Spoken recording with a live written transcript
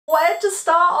Where to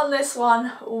start on this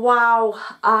one? Wow,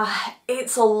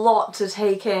 it's a lot to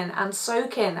take in and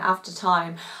soak in after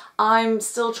time. I'm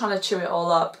still trying to chew it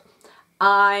all up.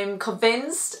 I'm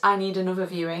convinced I need another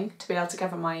viewing to be able to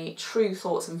gather my true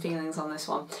thoughts and feelings on this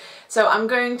one. So I'm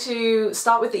going to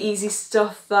start with the easy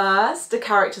stuff first, the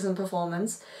characters and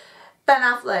performance. Ben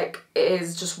Affleck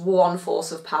is just one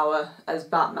force of power as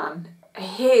Batman.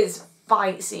 His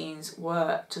fight scenes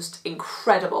were just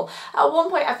incredible. At one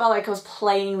point I felt like I was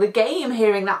playing the game,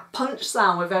 hearing that punch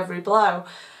sound with every blow.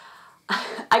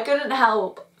 I couldn't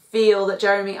help feel that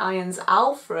Jeremy Irons'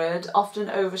 Alfred often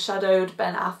overshadowed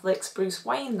Ben Affleck's Bruce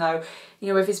Wayne though, you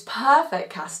know, with his perfect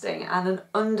casting and an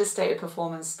understated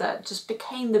performance that just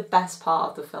became the best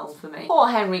part of the film for me. Poor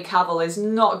Henry Cavill is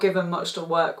not given much to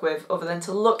work with other than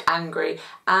to look angry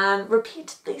and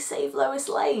repeatedly save Lois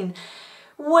Lane.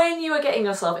 When you are getting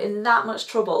yourself in that much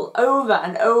trouble over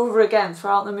and over again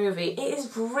throughout the movie, it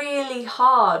is really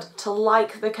hard to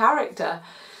like the character.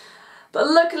 But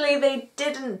luckily they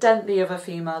didn't dent the other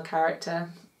female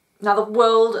character. Now the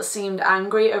world seemed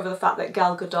angry over the fact that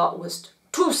Gal Gadot was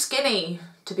too skinny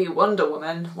to be Wonder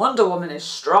Woman. Wonder Woman is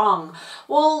strong.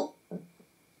 Well,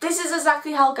 this is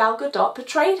exactly how Gal Gadot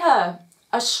portrayed her.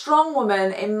 A strong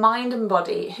woman in mind and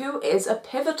body who is a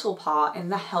pivotal part in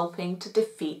the helping to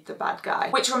defeat the bad guy.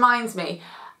 Which reminds me,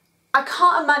 I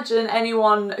can't imagine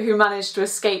anyone who managed to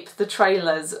escape the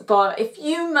trailers, but if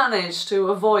you managed to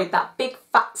avoid that big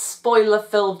fat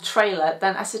spoiler-filled trailer,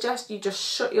 then I suggest you just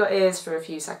shut your ears for a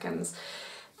few seconds.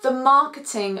 The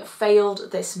marketing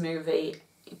failed this movie.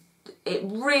 It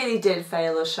really did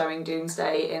fail us showing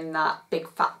Doomsday in that big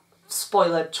fat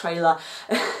spoiler trailer.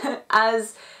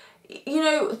 As you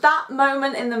know, that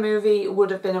moment in the movie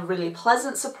would have been a really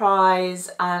pleasant surprise,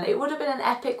 and it would have been an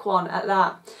epic one at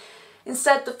that.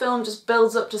 Instead, the film just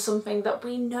builds up to something that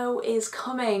we know is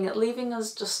coming, leaving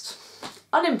us just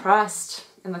unimpressed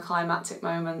in the climactic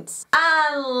moments.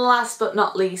 And last but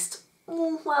not least,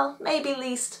 well, maybe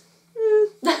least,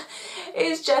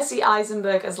 is Jesse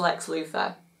Eisenberg as Lex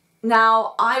Luthor.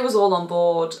 Now, I was all on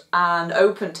board and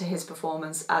open to his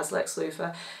performance as Lex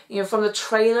Luthor. You know, from the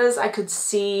trailers I could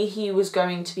see he was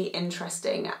going to be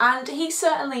interesting, and he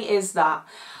certainly is that.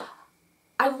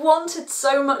 I wanted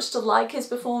so much to like his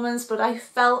performance, but I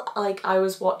felt like I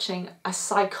was watching a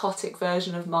psychotic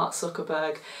version of Mark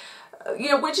Zuckerberg, you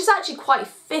know, which is actually quite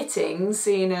fitting,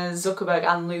 seeing as Zuckerberg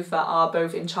and Luthor are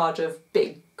both in charge of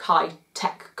big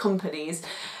high-tech companies.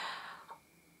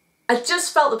 I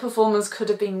just felt the performance could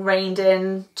have been reined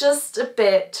in just a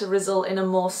bit to result in a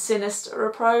more sinister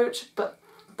approach, but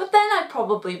then I'd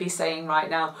probably be saying right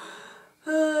now,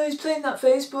 he's playing that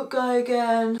Facebook guy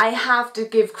again. I have to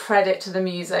give credit to the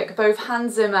music. Both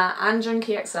Hans Zimmer and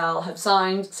Junkie XL have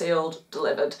signed, sealed,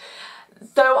 delivered.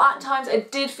 Though at times I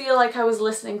did feel like I was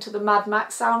listening to the Mad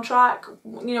Max soundtrack,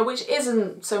 you know, which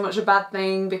isn't so much a bad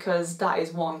thing because that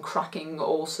is one cracking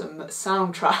awesome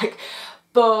soundtrack,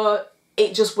 but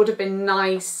it just would have been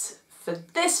nice for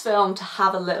this film to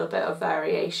have a little bit of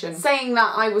variation. Saying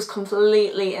that, I was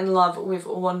completely in love with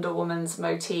Wonder Woman's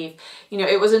motif. You know,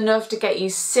 it was enough to get you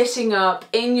sitting up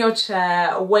in your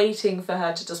chair waiting for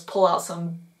her to just pull out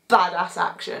some badass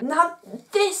action. Now,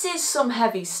 this is some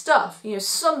heavy stuff. You know,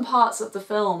 some parts of the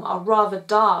film are rather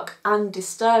dark and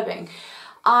disturbing.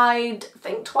 I'd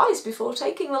think twice before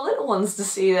taking the little ones to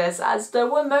see this, as there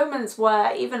were moments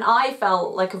where even I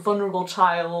felt like a vulnerable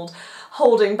child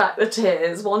holding back the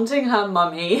tears, wanting her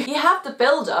mummy. You have the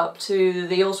build up to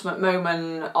the ultimate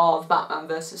moment of Batman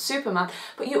versus Superman,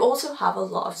 but you also have a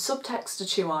lot of subtext to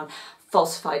chew on.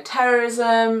 Falsified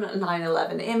terrorism,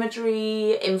 9/11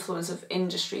 imagery, influence of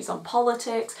industries on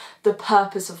politics, the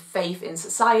purpose of faith in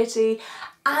society,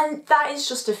 and that is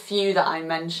just a few that I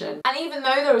mentioned. And even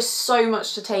though there was so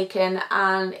much to take in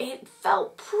and it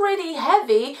felt pretty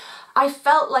heavy, I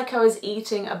felt like I was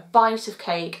eating a bite of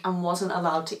cake and wasn't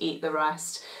allowed to eat the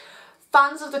rest.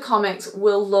 Fans of the comics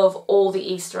will love all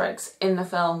the Easter eggs in the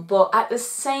film, but at the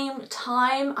same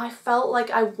time I felt like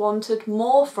I wanted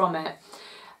more from it.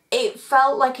 It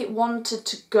felt like it wanted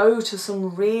to go to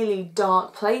some really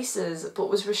dark places but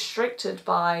was restricted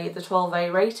by the 12A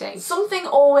rating. Something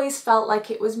always felt like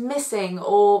it was missing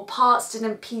or parts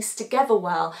didn't piece together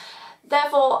well.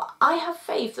 Therefore, I have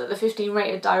faith that the 15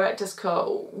 rated director's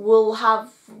cut will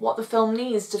have what the film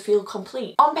needs to feel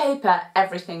complete. On paper,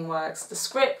 everything works. The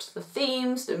script, the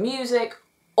themes, the music,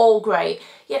 all great.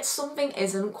 Yet something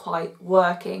isn't quite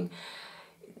working.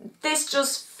 This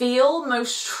just feels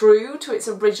most true to its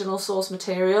original source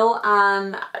material,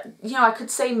 and you know, I could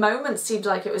say moments seemed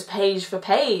like it was page for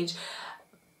page,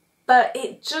 but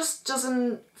it just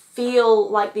doesn't feel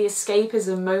like the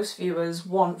escapism most viewers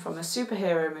want from a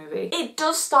superhero movie. It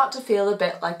does start to feel a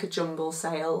bit like a jumble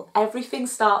sale. Everything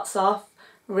starts off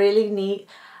really neat,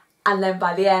 and then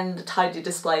by the end the tidy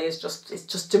display is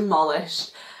just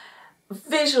demolished.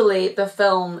 Visually, the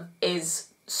film is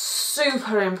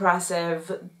super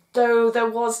impressive, though there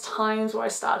was times where I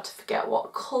started to forget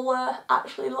what colour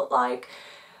actually looked like.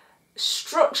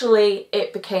 Structurally,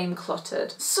 it became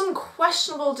cluttered. Some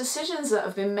questionable decisions that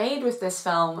have been made with this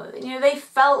film. You know, they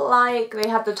felt like they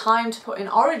had the time to put in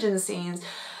origin scenes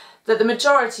that the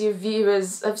majority of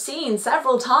viewers have seen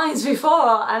several times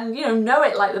before and, you know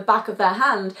it like the back of their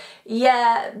hand.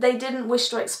 Yeah, they didn't wish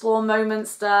to explore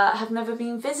moments that have never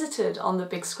been visited on the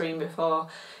big screen before.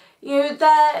 You know,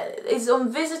 there is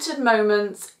unvisited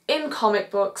moments in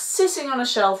comic books sitting on a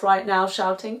shelf right now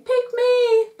shouting, "Pick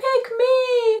me! Pick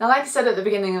me!" Now, like I said at the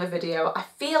beginning of the video, I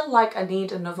feel like I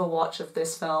need another watch of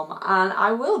this film, and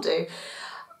I will do.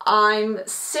 I'm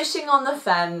sitting on the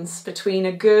fence between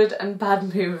a good and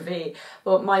bad movie,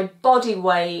 but my body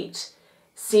weight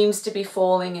seems to be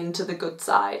falling into the good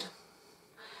side.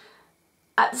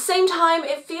 At the same time,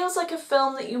 it feels like a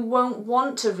film that you won't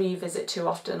want to revisit too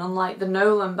often, unlike the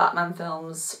Nolan Batman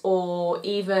films or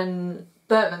even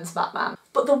Burton's Batman.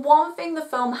 But the one thing the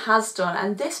film has done,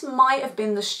 and this might have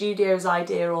been the studio's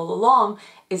idea all along,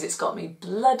 is it's got me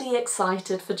bloody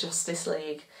excited for Justice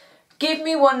League. Give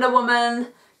me Wonder Woman,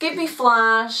 give me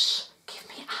Flash, give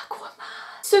me Aquaman.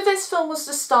 So this film was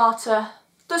the starter,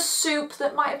 the soup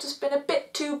that might have just been a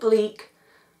bit too bleak.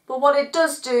 But what it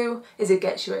does do is it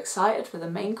gets you excited for the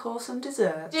main course and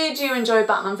dessert. Did you enjoy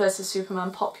Batman vs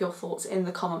Superman? Pop your thoughts in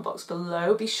the comment box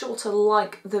below. Be sure to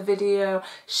like the video,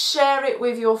 share it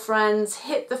with your friends,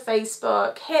 hit the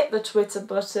Facebook, hit the Twitter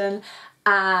button,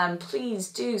 and please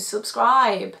do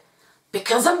subscribe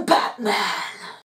because I'm Batman.